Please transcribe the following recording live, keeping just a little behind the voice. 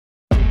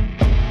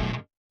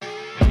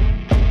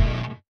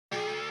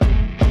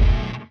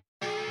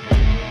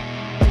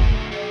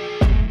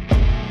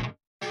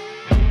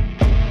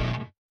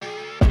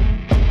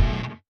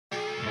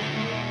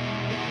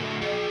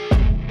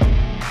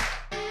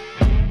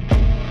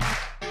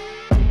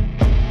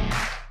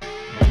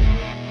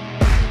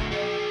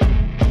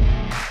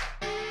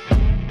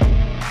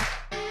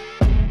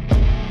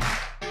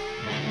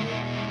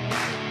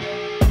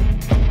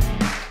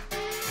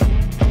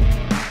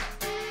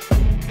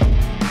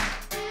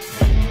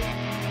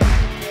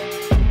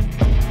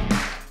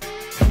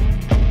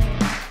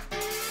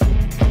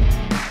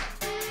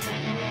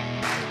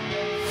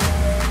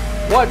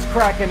What's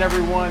cracking,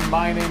 everyone?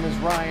 My name is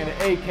Ryan,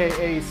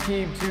 aka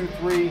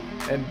Skeeb23,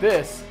 and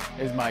this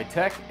is my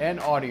tech and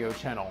audio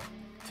channel.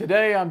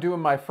 Today I'm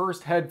doing my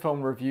first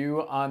headphone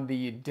review on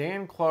the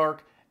Dan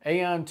Clark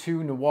Aeon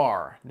 2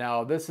 Noire.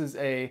 Now this is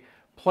a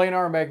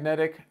planar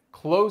magnetic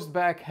closed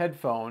back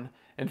headphone.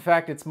 In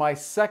fact, it's my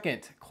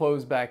second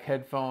closed back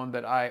headphone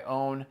that I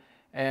own,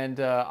 and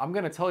I'm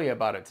going to tell you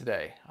about it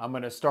today. I'm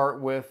going to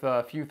start with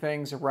a few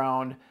things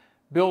around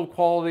build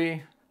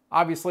quality,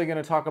 obviously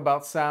going to talk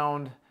about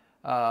sound.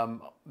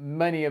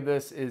 Many of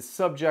this is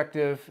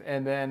subjective,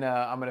 and then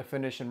I'm going to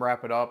finish and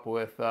wrap it up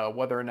with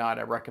whether or not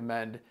I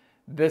recommend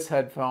this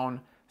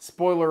headphone.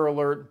 Spoiler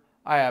alert,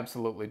 I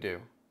absolutely do.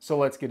 So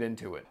let's get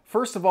into it.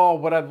 First of all,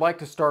 what I'd like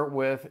to start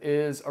with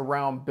is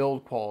around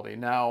build quality.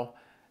 Now,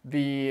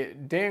 the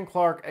Dan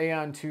Clark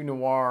Aeon 2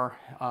 Noire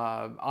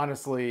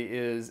honestly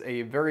is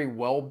a very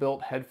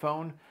well-built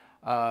headphone.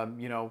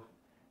 You know,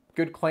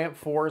 good clamp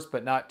force,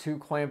 but not too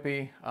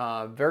clampy.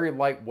 Very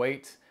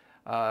lightweight.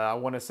 I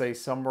want to say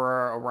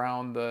somewhere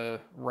around the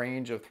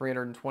range of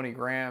 320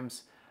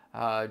 grams.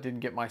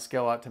 Didn't get my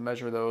scale out to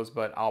measure those,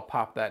 but I'll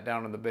pop that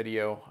down in the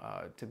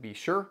video to be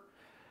sure.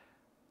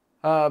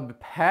 The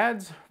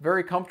pads,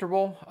 very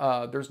comfortable.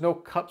 There's no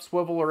cup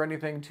swivel or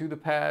anything to the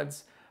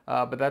pads,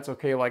 but that's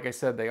okay. Like I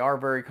said, they are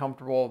very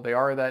comfortable. They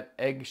are that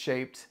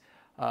egg-shaped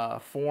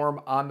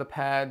form on the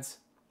pads.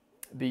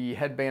 The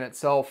headband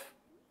itself,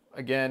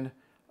 again,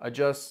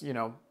 adjusts, you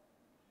know,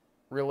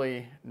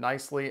 really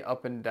nicely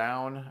up and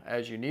down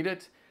as you need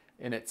it,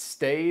 and it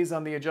stays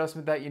on the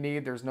adjustment that you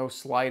need. There's no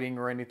sliding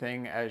or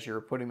anything as you're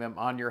putting them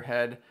on your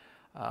head.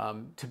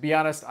 To be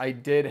honest, I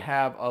did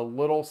have a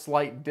little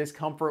slight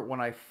discomfort when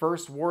I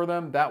first wore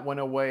them. That went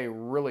away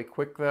really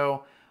quick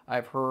though.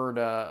 I've heard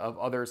of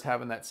others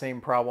having that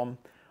same problem.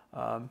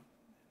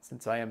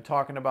 Since I am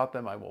talking about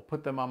them, I will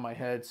put them on my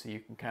head so you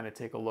can kind of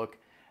take a look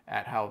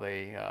at how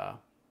they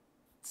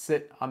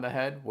sit on the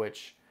head,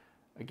 which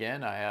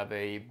again, I have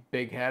a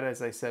big head,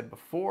 as I said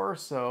before,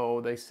 so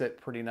they sit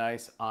pretty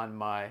nice on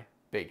my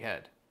big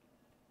head.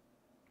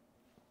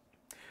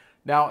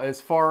 Now, as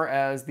far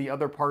as the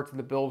other parts of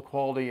the build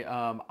quality,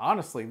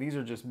 honestly, these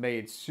are just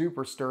made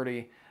super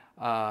sturdy.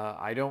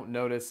 I don't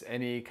notice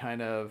any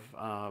kind of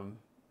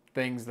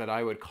things that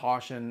I would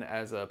caution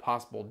as a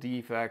possible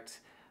defect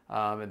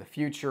in the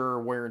future,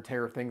 wear and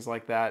tear, things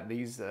like that.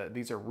 These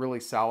are really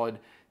solid.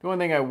 The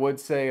only thing I would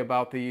say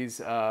about these,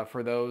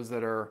 for those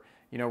that are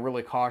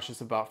really cautious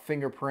about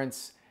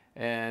fingerprints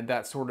and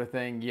that sort of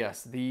thing.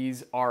 Yes,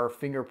 these are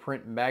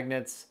fingerprint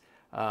magnets.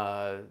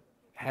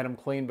 Had them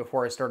cleaned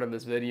before I started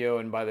this video,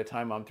 and by the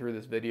time I'm through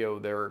this video,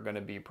 they're going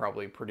to be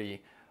probably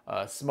pretty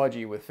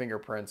smudgy with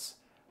fingerprints.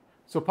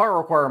 So power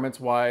requirements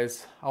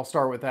wise, I'll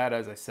start with that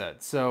as I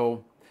said.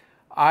 So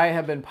I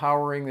have been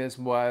powering this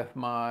with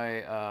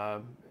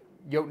my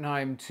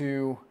Jotunheim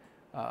 2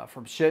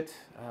 from Shit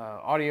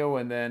Audio,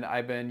 and then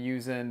I've been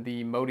using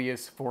the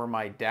Modius for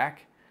my DAC.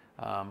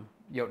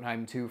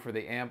 Jotunheim 2 for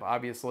the amp,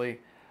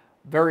 obviously.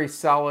 Very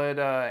solid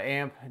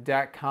amp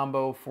DAC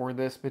combo for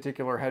this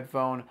particular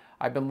headphone.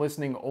 I've been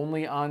listening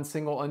only on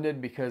single-ended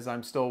because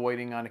I'm still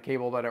waiting on a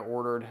cable that I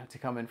ordered to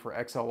come in for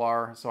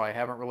XLR, so I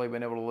haven't really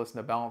been able to listen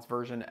to balanced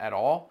version at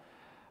all.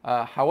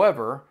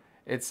 However,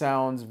 it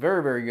sounds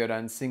very, very good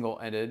on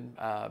single-ended.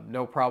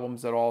 No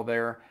problems at all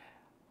there.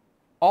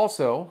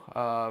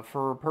 Also,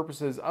 for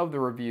purposes of the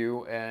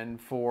review and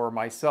for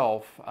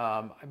myself,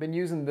 I've been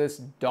using this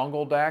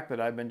dongle DAC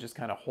that I've been just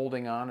kind of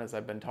holding on as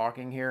I've been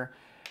talking here.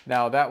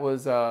 Now that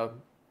was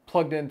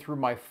plugged in through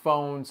my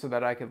phone so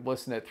that I could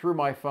listen it through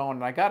my phone,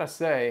 and I gotta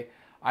say,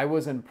 I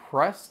was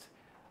impressed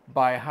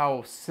by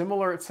how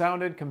similar it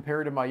sounded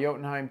compared to my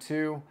Jotunheim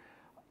 2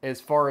 as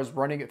far as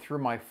running it through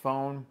my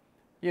phone.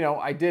 You know,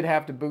 I did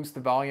have to boost the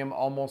volume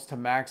almost to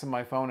max on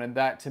my phone, and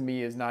that to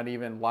me is not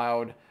even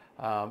loud.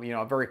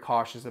 I'm very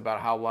cautious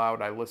about how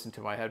loud I listen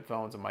to my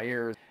headphones in my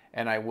ears,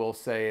 and I will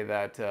say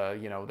that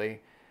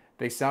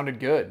they sounded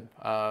good,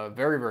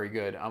 very, very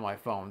good on my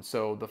phone.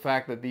 So the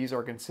fact that these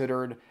are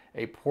considered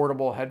a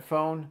portable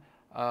headphone,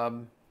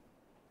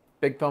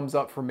 big thumbs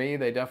up for me.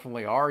 They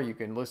definitely are. You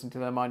can listen to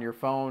them on your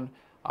phone.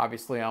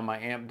 Obviously on my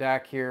amp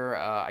DAC here,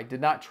 I did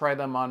not try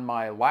them on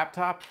my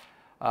laptop.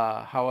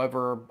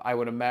 However, I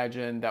would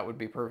imagine that would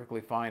be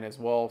perfectly fine as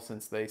well,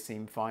 since they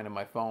seem fine on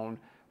my phone.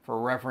 For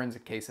reference,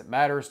 in case it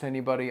matters to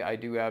anybody, I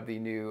do have the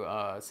new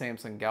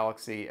Samsung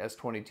Galaxy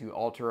S22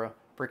 Ultra.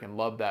 Freaking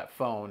love that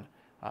phone.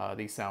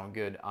 These sound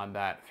good on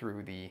that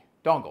through the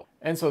dongle.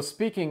 And so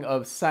speaking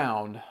of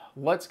sound,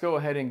 let's go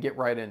ahead and get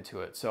right into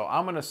it. So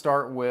I'm going to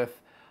start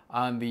with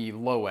on the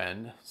low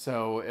end.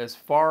 So as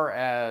far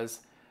as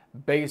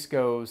bass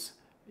goes,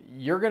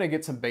 you're going to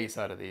get some bass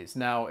out of these.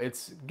 Now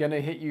it's going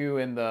to hit you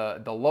in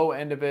the low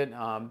end of it.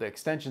 The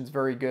extension's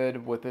very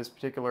good with this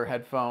particular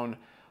headphone.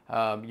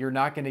 You're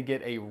not going to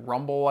get a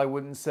rumble, I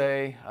wouldn't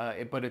say,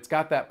 but it's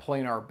got that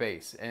planar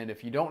bass. And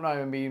if you don't know what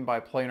I mean by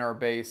planar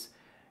bass,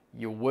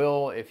 you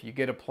will if you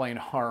get a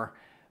planar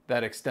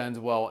that extends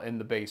well in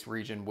the bass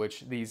region,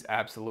 which these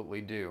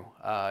absolutely do.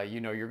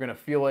 You're going to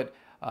feel it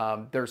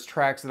There's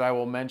tracks that I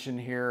will mention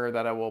here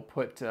that I will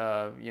put,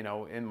 you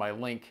know, in my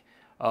link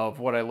of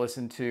what I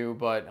listen to,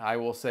 but I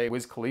will say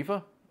Wiz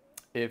Khalifa.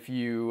 If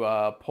you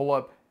pull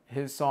up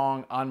his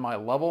song On My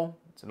Level,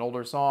 it's an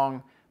older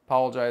song.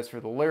 Apologize for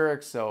the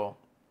lyrics, so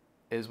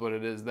is what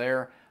it is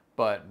there.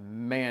 But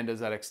man, does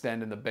that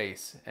extend in the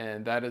bass.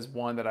 And that is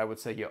one that I would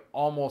say you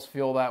almost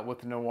feel that with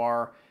the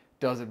Noire.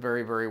 Does it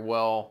very, very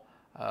well.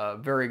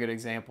 Very good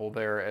example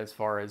there as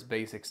far as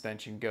bass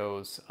extension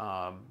goes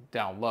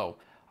down low.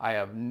 I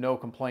have no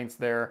complaints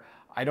there.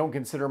 I don't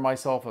consider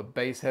myself a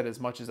bass head as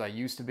much as I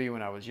used to be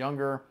when I was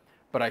younger,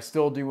 but I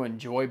still do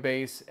enjoy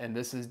bass, and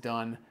this is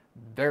done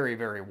very,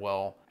 very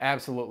well.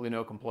 Absolutely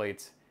no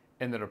complaints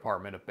in the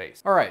department of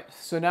bass. All right,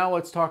 so now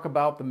let's talk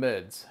about the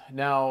mids.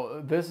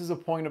 Now, this is a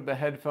point of the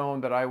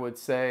headphone that I would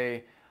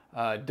say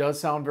does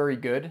sound very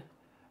good.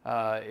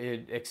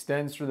 It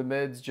extends through the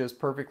mids just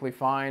perfectly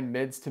fine.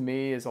 Mids to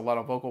me is a lot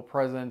of vocal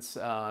presence.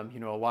 You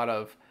know, a lot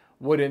of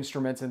wood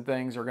instruments and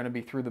things are going to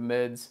be through the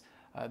mids.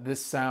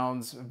 This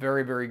sounds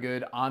very, very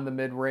good on the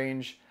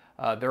mid-range.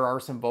 There are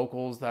some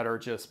vocals that are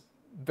just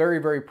very,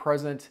 very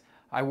present.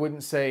 I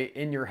wouldn't say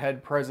in your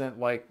head present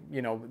like,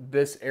 you know,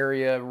 this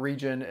area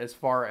region as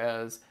far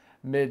as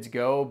mids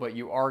go, but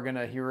you are going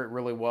to hear it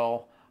really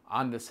well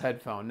on this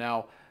headphone.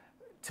 Now,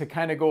 to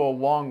kind of go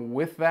along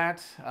with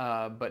that,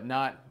 but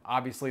not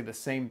obviously the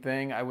same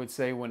thing, I would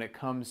say when it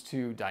comes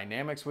to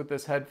dynamics with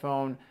this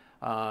headphone,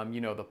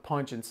 you know, the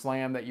punch and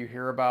slam that you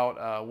hear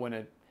about when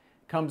it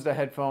comes to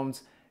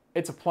headphones,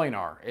 it's a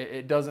planar.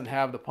 It doesn't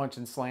have the punch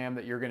and slam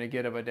that you're going to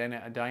get of a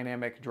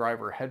dynamic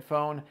driver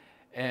headphone.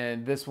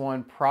 And this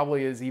one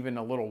probably is even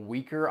a little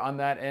weaker on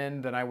that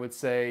end than I would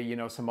say, you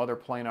know, some other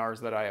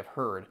planars that I have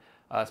heard,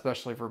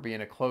 especially for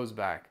being a closed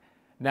back.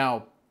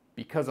 Now,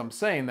 because I'm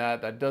saying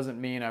that, that doesn't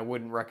mean I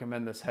wouldn't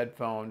recommend this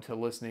headphone to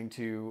listening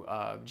to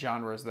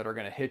genres that are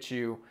going to hit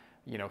you.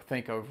 You know,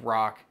 think of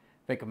rock,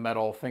 think of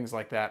metal, things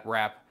like that,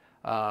 rap.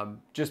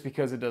 Just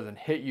because it doesn't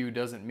hit you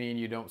doesn't mean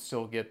you don't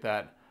still get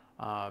that,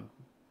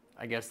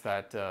 I guess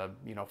that,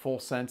 you know, full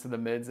sense of the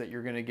mids that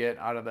you're going to get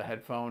out of the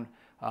headphone.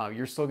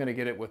 You're still going to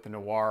get it with the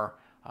Noire.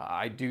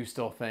 I do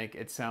still think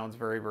it sounds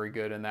very, very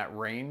good in that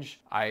range.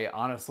 I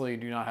honestly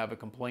do not have a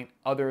complaint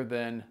other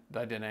than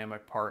the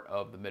dynamic part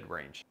of the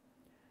mid-range.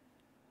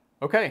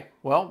 Okay,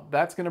 well,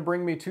 that's going to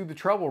bring me to the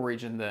treble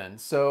region then.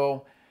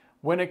 So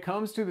when it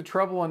comes to the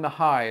treble and the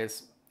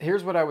highs,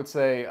 here's what I would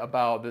say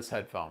about this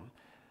headphone.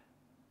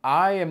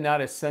 I am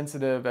not as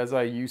sensitive as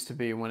I used to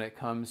be when it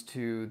comes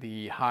to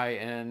the high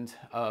end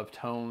of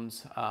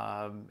tones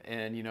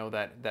and, you know,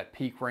 that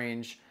peak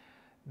range.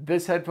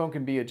 This headphone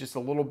can be just a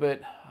little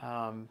bit,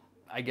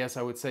 I guess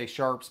I would say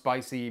sharp,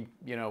 spicy,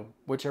 you know,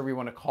 whichever you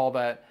want to call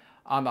that,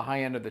 on the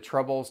high end of the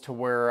trebles, to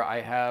where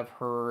I have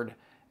heard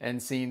and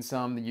seen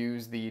some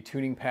use the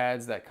tuning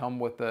pads that come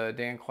with the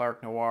Dan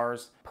Clark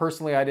Noires.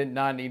 Personally, I did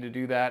not need to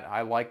do that.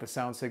 I like the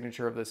sound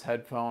signature of this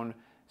headphone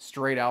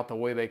straight out the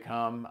way they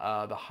come.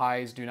 The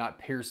highs do not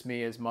pierce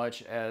me as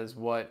much as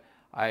what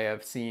I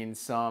have seen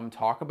some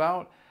talk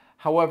about.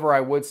 However,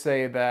 I would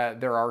say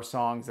that there are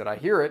songs that I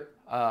hear it.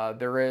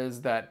 There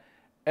is that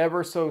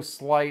ever so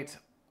slight,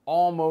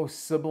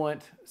 almost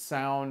sibilant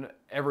sound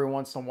every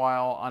once in a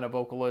while on a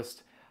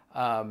vocalist.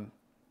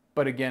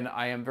 But again,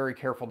 I am very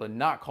careful to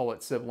not call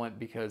it sibilant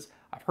because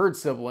I've heard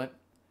sibilant,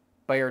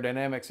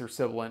 beyerdynamics are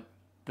sibilant,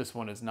 this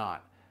one is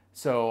not.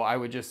 So I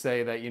would just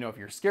say that, you know, if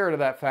you're scared of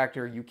that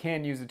factor, you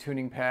can use the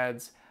tuning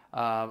pads.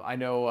 I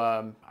know,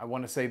 I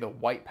want to say the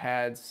white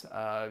pads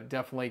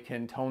definitely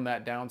can tone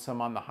that down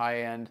some on the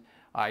high end.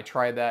 I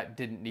tried that,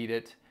 didn't need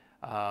it,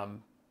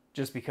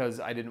 just because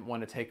I didn't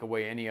want to take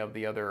away any of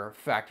the other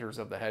factors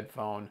of the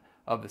headphone,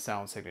 of the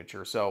sound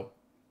signature. So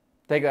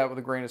take that with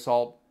a grain of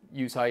salt,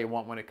 use how you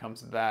want when it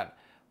comes to that.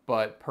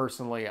 But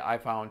personally, I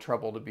found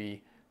treble to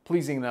be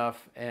pleasing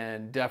enough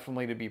and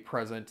definitely to be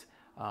present.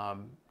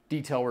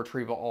 Detail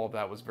retrieval, all of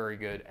that was very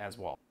good as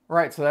well. All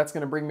right, so that's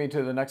going to bring me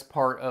to the next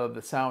part of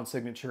the sound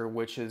signature,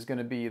 which is going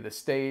to be the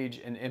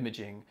stage and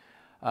imaging.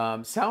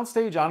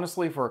 Soundstage,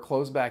 honestly, for a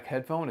closed back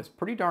headphone is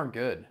pretty darn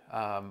good.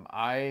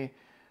 I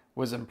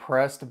was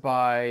impressed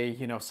by,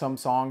 you know, some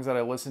songs that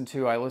I listened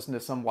to. I listened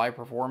to some live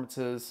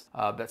performances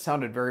that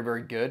sounded very,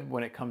 very good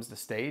when it comes to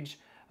stage.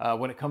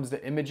 When it comes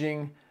to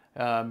imaging,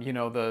 you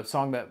know, the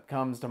song that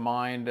comes to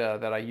mind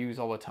that I use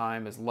all the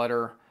time is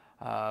Letter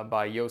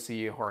by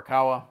Yoshi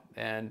Horikawa.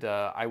 And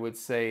I would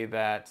say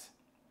that,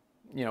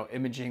 you know,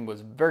 imaging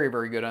was very,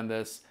 very good on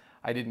this.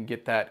 I didn't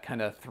get that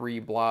kind of 3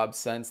 blob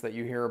sense that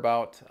you hear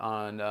about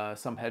on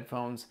some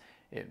headphones.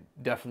 It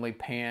definitely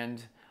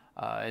panned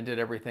and did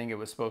everything it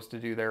was supposed to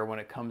do there when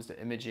it comes to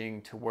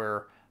imaging, to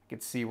where I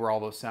could see where all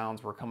those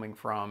sounds were coming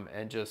from,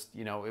 and just,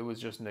 you know, it was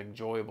just an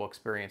enjoyable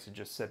experience to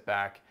just sit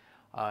back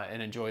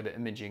and enjoy the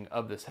imaging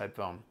of this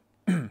headphone.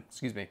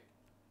 Excuse me.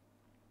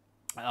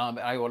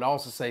 I would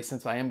also say,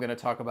 since I am going to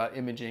talk about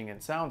imaging and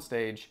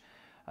soundstage,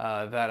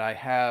 that I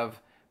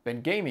have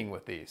been gaming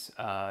with these.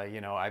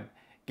 You know,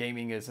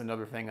 gaming is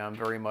another thing I'm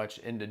very much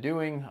into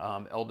doing.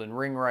 Elden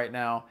Ring right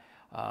now.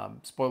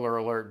 Spoiler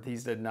alert,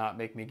 these did not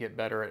make me get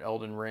better at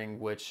Elden Ring,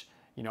 which,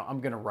 you you know,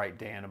 I'm going to write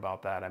Dan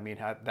about that. I mean,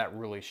 that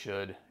really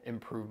should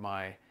improve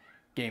my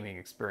gaming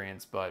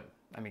experience, but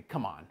I mean,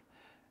 come on.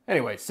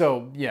 Anyway,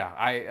 so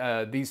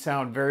yeah, these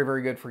sound very,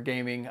 very good for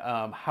gaming.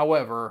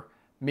 However,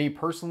 me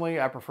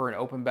personally, I prefer an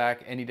open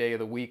back any day of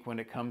the week when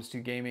it comes to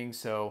gaming.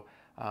 So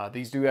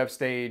these do have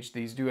stage,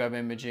 these do have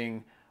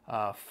imaging.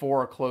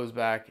 For a closed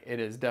back, it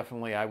is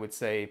definitely, I would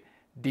say,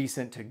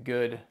 decent to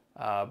good,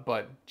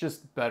 but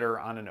just better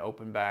on an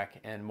open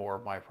back and more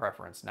of my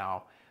preference.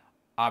 Now,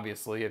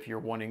 obviously, if you're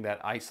wanting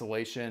that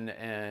isolation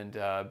and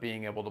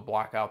being able to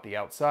block out the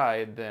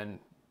outside, then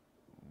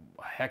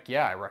heck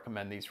yeah, I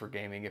recommend these for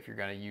gaming if you're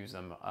going to use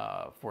them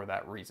for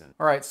that reason.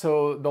 All right,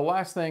 so the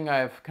last thing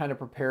I've kind of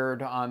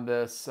prepared on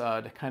this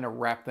to kind of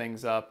wrap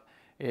things up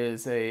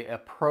is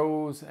a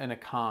pros and a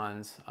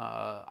cons.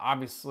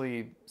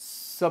 Obviously,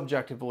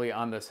 subjectively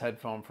on this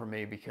headphone for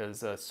me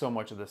because so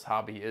much of this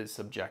hobby is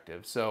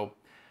subjective. So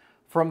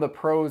from the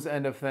pros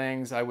end of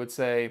things, I would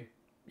say,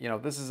 you know,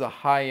 this is a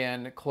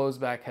high-end closed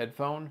back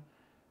headphone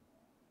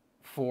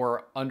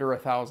for under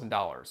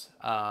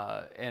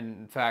 $1,000.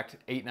 In fact,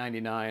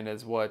 $899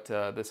 is what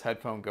this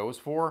headphone goes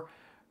for.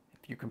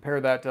 If you compare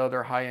that to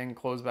other high-end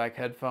closed back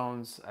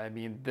headphones, I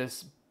mean,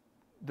 this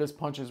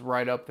punches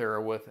right up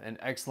there with an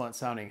excellent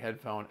sounding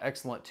headphone,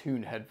 excellent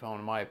tuned headphone,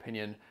 in my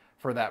opinion,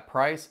 for that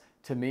price.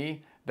 To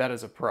me, that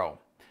is a pro.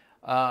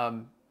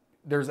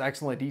 There's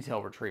excellent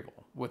detail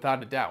retrieval,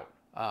 without a doubt.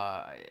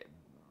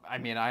 I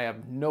mean, I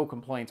have no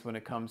complaints when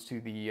it comes to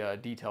the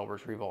detail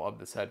retrieval of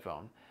this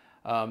headphone.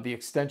 The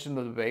extension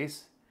of the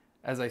bass,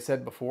 as I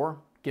said before,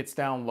 gets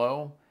down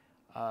low.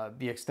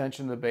 The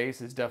extension of the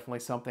bass is definitely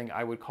something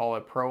I would call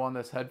a pro on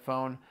this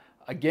headphone.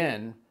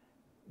 Again,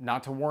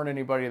 not to warn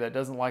anybody that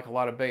doesn't like a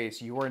lot of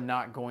bass, you are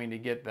not going to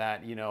get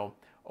that, you know,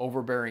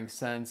 overbearing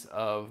sense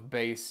of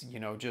bass, you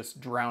know,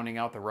 just drowning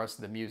out the rest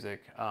of the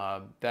music.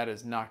 That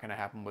is not going to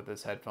happen with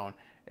this headphone,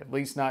 at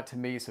least not to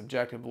me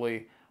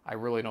subjectively. I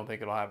really don't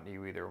think it'll happen to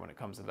you either when it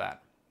comes to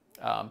that.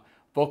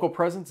 Vocal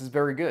presence is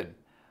very good.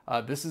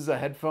 This is a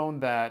headphone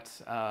that,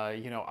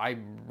 you know, I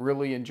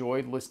really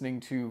enjoyed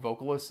listening to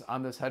vocalists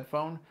on this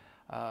headphone.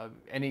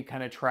 Any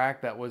kind of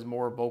track that was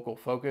more vocal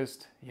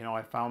focused, you know,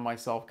 I found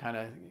myself kind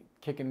of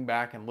kicking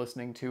back and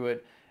listening to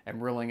it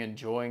and really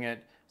enjoying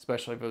it,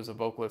 especially if it was a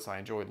vocalist I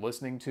enjoyed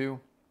listening to.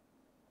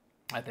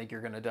 I think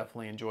you're going to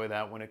definitely enjoy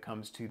that when it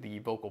comes to the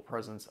vocal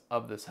presence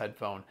of this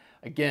headphone.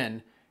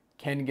 Again,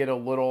 can get a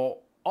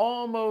little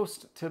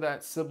almost to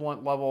that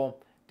sibilant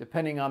level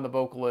depending on the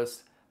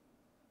vocalist.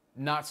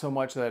 Not so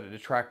much that it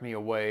detract me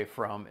away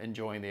from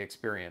enjoying the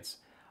experience.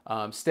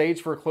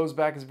 Stage for a closed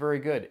back is very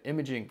good.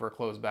 Imaging for a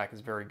closed back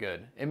is very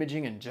good.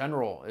 Imaging in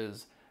general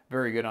is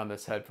very good on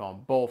this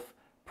headphone. Both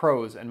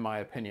pros in my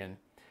opinion.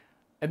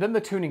 And then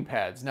the tuning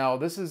pads. Now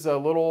this is a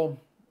little,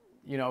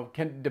 you know,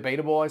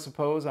 debatable I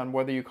suppose on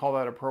whether you call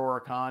that a pro or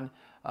a con.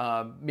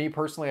 Me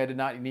personally, I did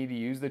not need to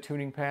use the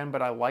tuning pad,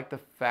 but I like the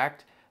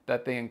fact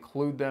that they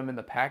include them in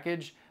the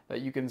package,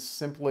 that you can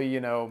simply, you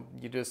know,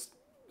 you just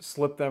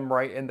slip them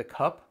right in the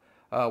cup.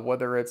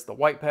 Whether it's the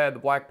white pad, the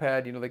black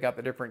pad, you know, they got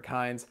the different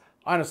kinds.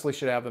 Honestly,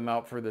 should have them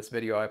out for this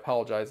video. I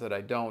apologize that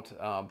I don't,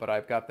 but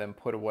I've got them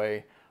put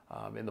away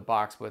in the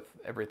box with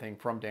everything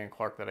from Dan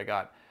Clark that I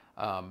got.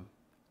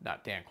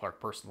 Not Dan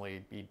Clark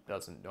personally, he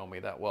doesn't know me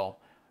that well,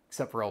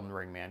 except for Elden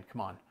Ring, man,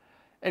 come on.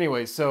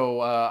 Anyway,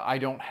 so I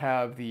don't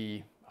have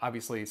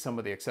obviously some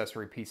of the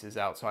accessory pieces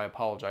out, so I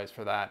apologize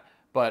for that.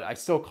 But I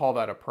still call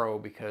that a pro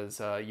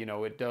because, you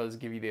know, it does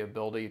give you the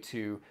ability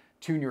to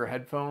tune your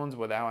headphones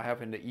without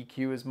having to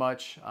EQ as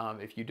much.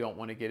 If you don't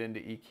want to get into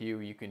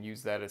EQ, you can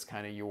use that as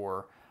kind of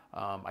your,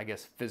 I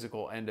guess,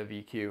 physical end of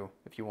EQ,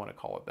 if you want to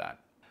call it that.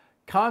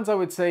 Cons, I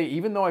would say,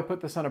 even though I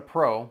put this on a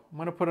pro, I'm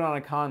going to put it on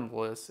a con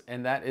list,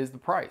 and that is the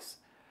price.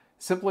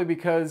 Simply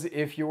because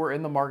if you were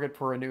in the market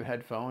for a new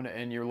headphone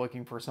and you're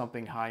looking for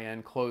something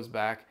high-end, closed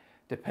back,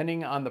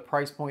 depending on the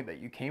price point that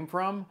you came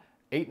from,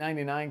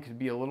 $899 could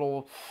be a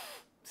little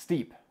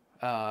steep.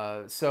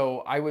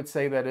 So I would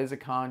say that is a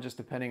con, just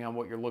depending on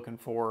what you're looking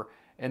for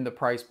in the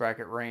price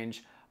bracket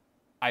range.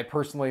 I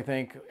personally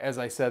think, as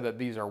I said, that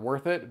these are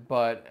worth it,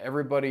 but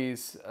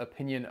everybody's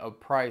opinion of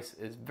price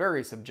is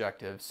very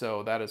subjective,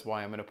 so that is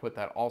why I'm going to put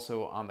that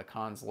also on the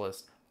cons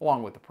list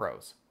along with the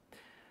pros.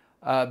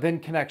 Then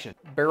connection,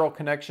 barrel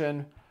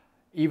connection.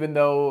 Even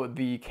though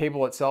the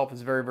cable itself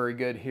is very, very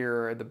good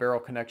here, the barrel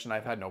connection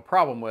I've had no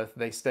problem with.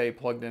 They stay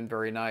plugged in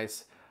very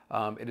nice.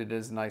 It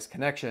is a nice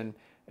connection.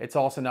 It's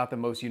also not the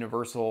most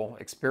universal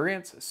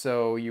experience,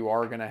 so you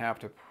are going to have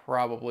to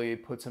probably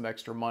put some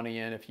extra money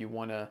in if you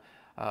want to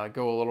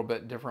go a little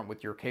bit different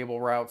with your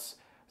cable routes.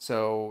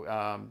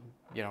 So,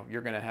 you know,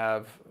 you're going to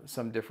have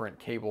some different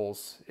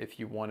cables if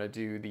you want to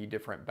do the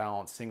different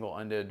balanced,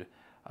 single-ended,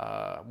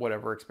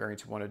 whatever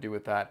experience you want to do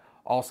with that.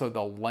 Also,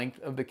 the length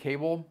of the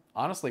cable,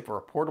 honestly, for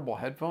a portable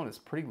headphone is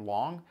pretty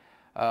long.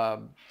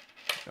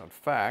 In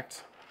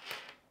fact,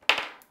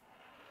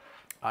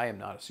 I am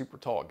not a super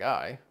tall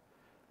guy,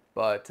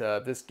 but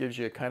this gives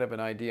you kind of an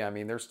idea. I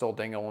mean, they're still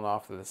dangling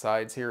off to the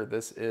sides here.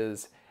 This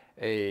is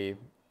a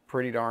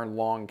pretty darn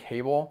long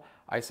cable.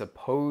 I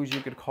suppose you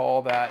could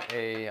call that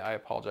I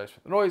apologize for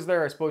the noise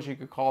there. I suppose you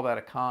could call that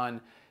a con,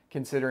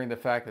 considering the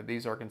fact that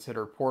these are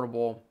considered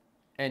portable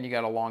and you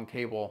got a long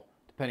cable,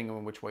 depending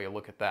on which way you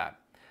look at that.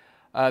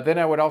 Then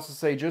I would also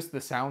say just the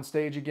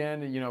soundstage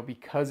again, you know,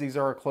 because these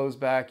are a closed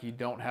back, you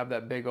don't have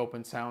that big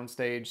open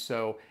soundstage.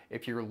 So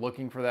if you're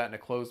looking for that in a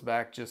closed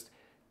back, just,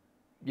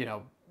 you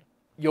know,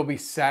 you'll be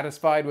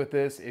satisfied with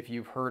this. If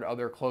you've heard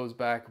other closed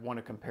back, want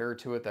to compare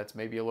to it, that's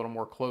maybe a little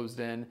more closed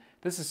in.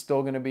 This is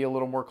still going to be a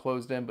little more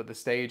closed in, but the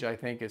stage I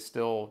think is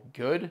still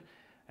good.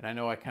 And I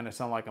know I kind of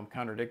sound like I'm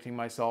contradicting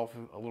myself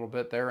a little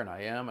bit there, and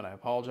I am, and I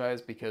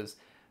apologize, because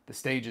the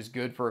stage is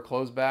good for a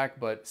closed back,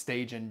 but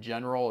stage in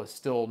general is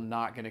still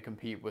not going to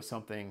compete with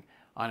something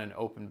on an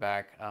open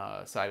back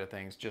side of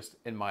things, just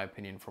in my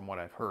opinion from what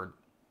I've heard.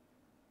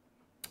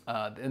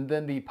 And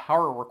then the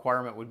power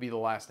requirement would be the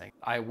last thing.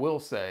 I will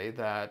say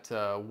that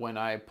when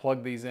I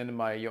plug these into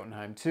my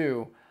Jotunheim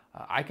 2,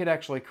 I could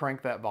actually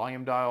crank that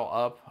volume dial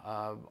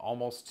up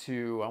almost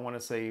to, I want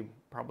to say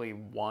probably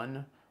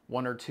one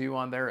or two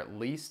on there at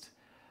least,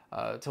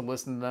 to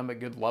listen to them at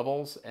good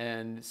levels.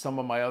 And some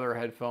of my other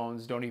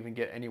headphones don't even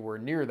get anywhere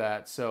near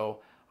that. So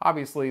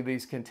obviously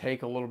these can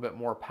take a little bit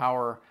more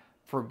power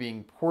for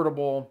being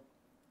portable.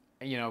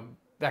 You know,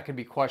 that could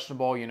be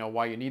questionable, you know,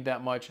 why you need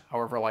that much.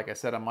 However, like I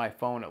said, on my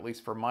phone, at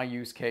least for my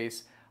use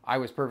case, I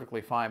was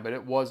perfectly fine, but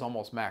it was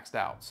almost maxed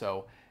out.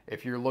 So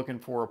if you're looking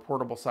for a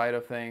portable side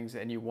of things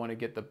and you want to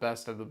get the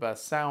best of the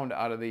best sound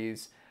out of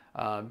these,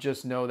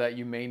 just know that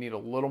you may need a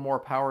little more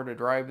power to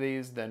drive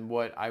these than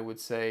what I would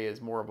say is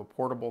more of a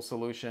portable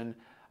solution.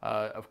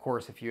 Of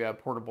course, if you have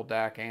portable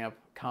DAC amp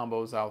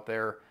combos out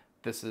there,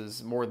 this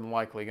is more than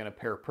likely going to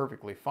pair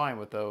perfectly fine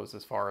with those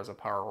as far as a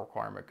power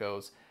requirement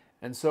goes.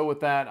 And so with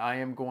that, I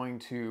am going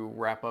to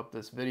wrap up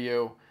this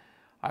video.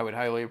 I would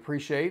highly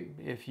appreciate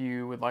if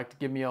you would like to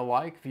give me a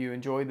like. If you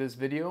enjoyed this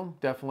video,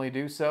 definitely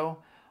do so.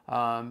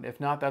 If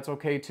not, that's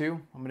okay too.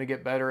 I'm going to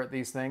get better at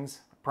these things.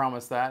 I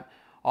promise that.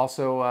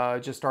 Also,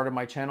 just started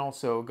my channel,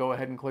 so go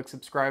ahead and click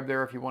subscribe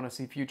there if you want to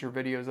see future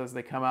videos as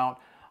they come out.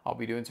 I'll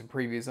be doing some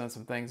previews on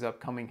some things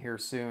upcoming here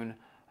soon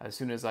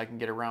as I can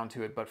get around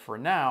to it. But for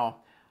now,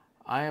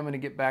 I am going to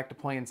get back to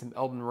playing some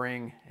Elden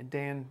Ring. And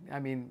Dan, I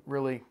mean,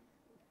 really,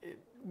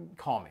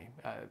 call me.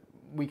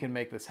 We can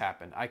make this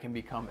happen. I can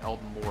become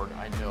Elden Lord,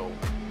 I know,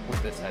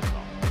 with this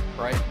headphone.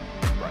 Right?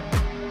 Right.